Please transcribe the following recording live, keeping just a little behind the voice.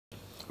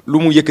lu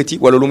mu yëkkati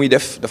wala lu muy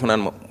def dafa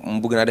naan ma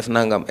bëgg naa def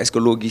nangam est-ce que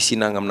loo gis si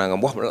nangam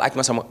wax laaj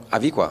ma sama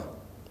avis quoi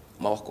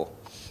ma wax ko.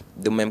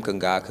 de même que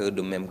Ngaaka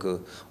de même que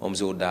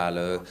Omzo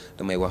daal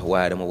damay wax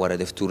waaye dama war a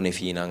def tournée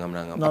fii nangam.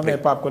 non mais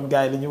Pape kon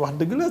gars yi li ñuy wax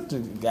dëgg la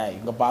gars yi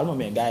nga baal ma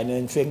mais gars yi nee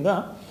nañ fekk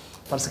nga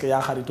parce que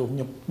yaa xaritoog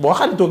ñëpp boo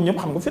xaritoog ñëpp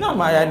xam nga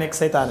finalement yaay nekk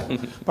seytaane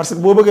parce que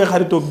boo bëggee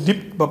xaritoog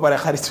Dip ba pare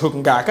xaritoog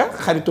Ngaaka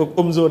xaritoog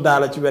Omzo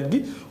daala ci wet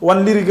gi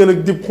wan lyrical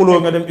ak Dip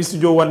xuloo nga dem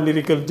studio wan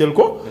lyrical jël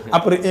ko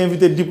après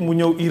invité Dip mu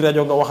ñëw i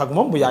rajo nga wax ak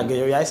moom bu yàggee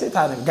yow yaay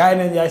seytaane gars yi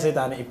neen yaay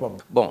seytaane hip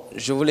hop. Bon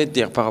je voulais te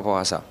dire par rapport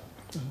à ça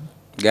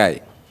gars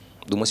yi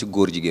du ma si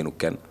góor jigéenu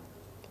kenn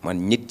man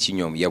nit ci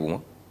ñoom yebu ma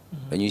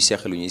dañuy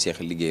seex lu ñuy seex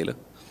liggéey la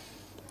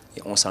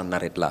et on s'en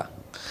arrête là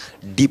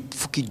Dip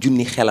fukki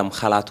junni xelam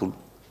xalaatul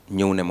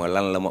ñëw ne ma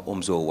lan la ma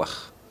Omzo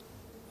wax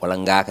wala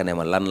Ngaaka ne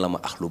ma lan la ma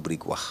Akhlou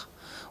Brick wax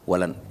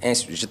wala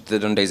je te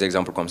donne des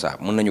exemples comme ça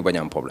mën nañu bañ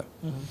a am problème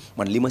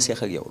man li ma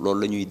seex ak yow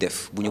loolu la ñuy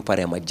def bu ñu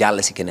paree ma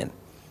jàll si keneen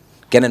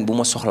bu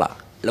ma soxlaa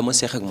la ma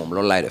seex ak moom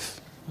loolu laay def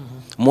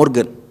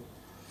Morgan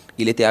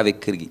il était avec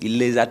kër gi il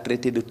les a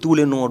traités de tous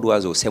les noms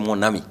d'oiseaux c'est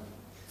mon ami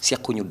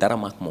sequñu dara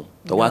ma ak moom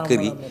te waa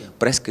kër gi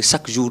presque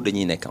chaque jour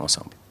dañuy nekk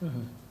ensemble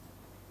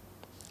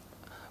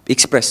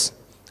Express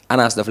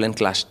Anas daf leen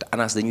clash te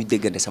Anas dañuy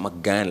déggante sama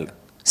gain la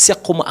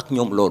sequma ak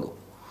ñoom loolu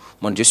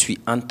man je suis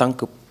en tant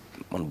que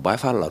man Baye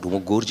Fall la du ma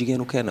góor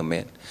jigéenu kenn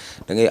mais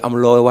da ngay am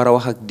loo war a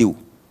wax ak diw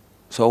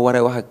soo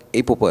waree wax ak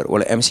hip-hopeur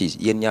wala MC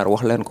yéen ñaar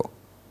wax leen ko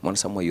man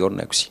sama yoon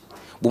nekku si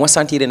bu ma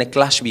sentir ne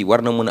clash bi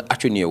war na mën a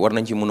atténuer war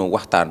nañ ci mën a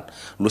waxtaan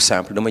lu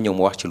simple dama ñëw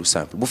ma wax ci lu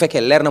simple bu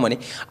fekkee leer na ma ne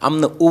am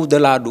na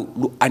au-delà du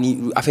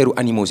affaire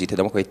animosité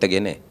dama koy tegee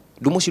ne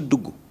du ma si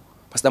dugg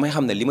parce que damay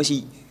xam ne li ma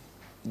si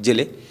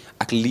jële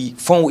ak li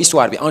fond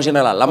histoire bi en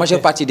général la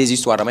majeure partie des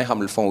histoires damay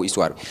xam le fond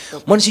histoire bi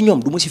man si ñoom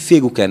du ma si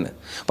féegu kenn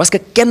parce que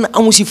kenn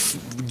amu si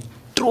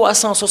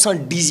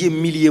 370e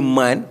millième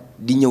man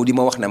di ñëw di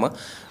ma wax ne ma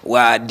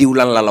waa diw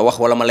lan la wax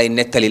wala ma lay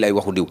nettali lay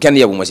waxu diw kenn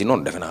yebu ma si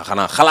noonu defe naa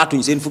xanaa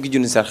xalaatuñ seen fukki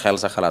junni sa xel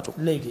sa xalaatu.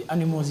 léegi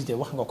animosité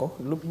wax nga ko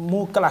lu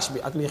moo clash bi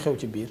ak liy xew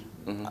ci biir.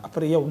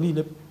 après yow lii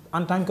lépp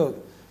en tant que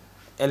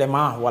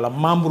élément wala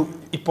membre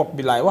hip hop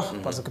bi laay wax.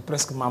 parce que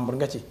presque membre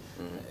nga ci.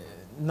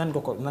 nan nga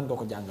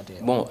ko jàngatee.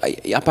 Bon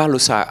à part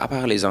ça à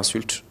part les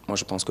insultes moi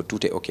je pense que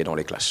tout est ok dans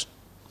les clashs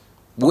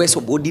bu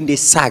weesoo boo dindee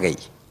saaga yi.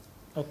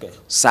 ok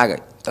saaga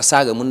te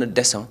saaga mën na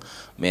descend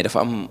mais dafa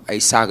am ay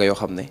saaga yoo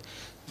xam ne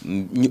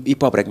ñu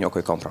hip hop rek ñoo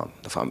koy comprendre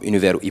dafa am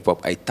univers hip hop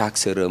ay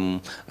taxërëm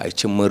ay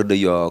cëmër de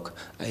yokk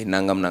ay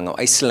nangam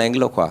ay slang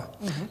la quoi.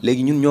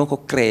 léegi ñun ñoo ko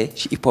créé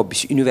ci hip hop bi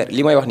ci univers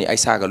li may wax ni ay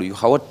saaga lu yu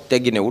xaw a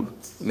tegginewul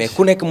mais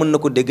ku nekk mën na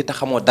ko dégg te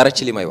xamoo dara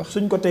ci li may wax.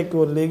 suñ ko tekki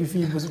woon léegi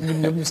fii ñun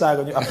ñëpp ñu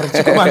saaga ñu après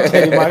ci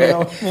commentaire yi maa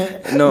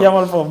ngi ñëw.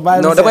 yamal foofu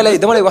bàyyi non dama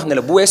lay wax ne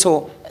la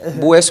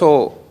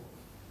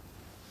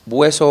bu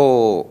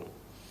weesoo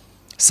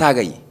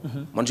saaga yi.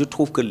 man je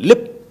trouve que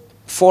lépp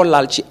foo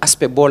laal ci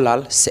aspect boo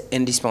laal c'est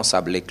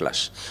indispensable les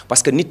clash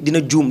parce que nit dina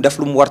juum def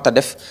lu mu warta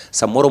def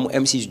sa moroomu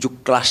MC jug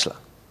clash la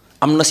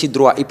am na si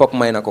droit hip hop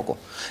may na ko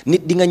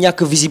nit di nga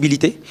ñàkk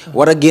visibilité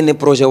war a génne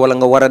projet wala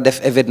nga war a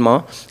def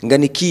événement nga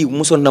ni kii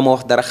mosoon na ma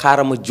wax dara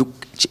xaaral ma jug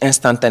ci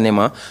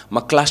instantanément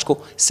ma clash ko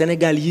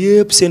Sénégal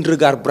yëpp seen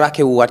regard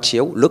braqué wu waat ci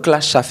yow le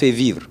clash ça fait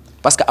vivre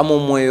parce que amoo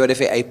moyen yoo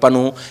defee ay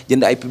panneaux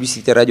jënd ay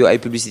publicité rajo ay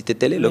publicité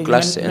télé le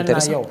clash c'est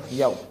intéressant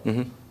yow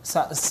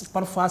ça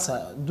parfois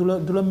ça du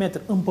la mettre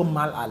un peu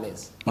mal à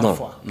l'aise.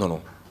 Parfois. Non.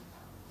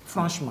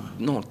 Franchement.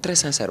 Non, très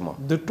sincèrement.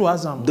 De toi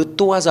à moi. De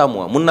toi à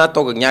moi mun naa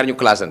toog ak ñaar ñu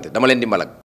classante dama leen di mbalak